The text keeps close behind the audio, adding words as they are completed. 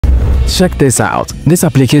Check this out. This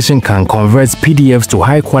application can convert PDFs to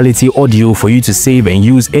high-quality audio for you to save and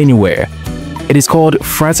use anywhere. It is called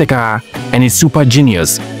Frateca and it's super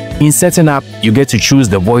genius. In setting up, you get to choose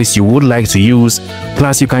the voice you would like to use,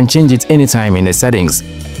 plus you can change it anytime in the settings,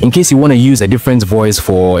 in case you want to use a different voice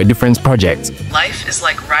for a different project. Life is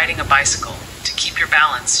like riding a bicycle. To keep your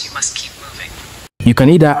balance, you must keep moving. You can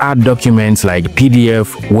either add documents like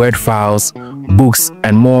PDF, Word files, books,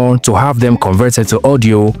 and more to have them converted to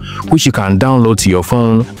audio, which you can download to your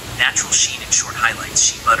phone. Natural sheen and short highlights,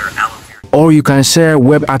 shea butter, aloe vera. Or you can share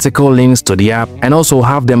web article links to the app and also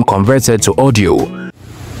have them converted to audio.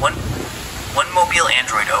 One mobile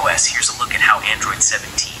Android OS. Here's a look at how Android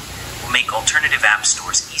 17 will make alternative app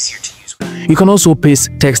stores easier to use. You can also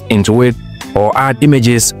paste text into it or add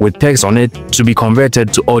images with text on it to be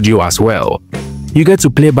converted to audio as well. You get to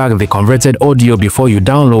play back the converted audio before you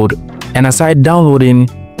download, and aside downloading,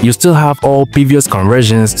 you still have all previous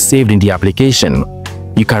conversions saved in the application.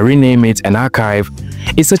 You can rename it and archive.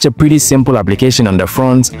 It's such a pretty simple application on the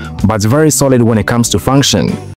front, but very solid when it comes to function.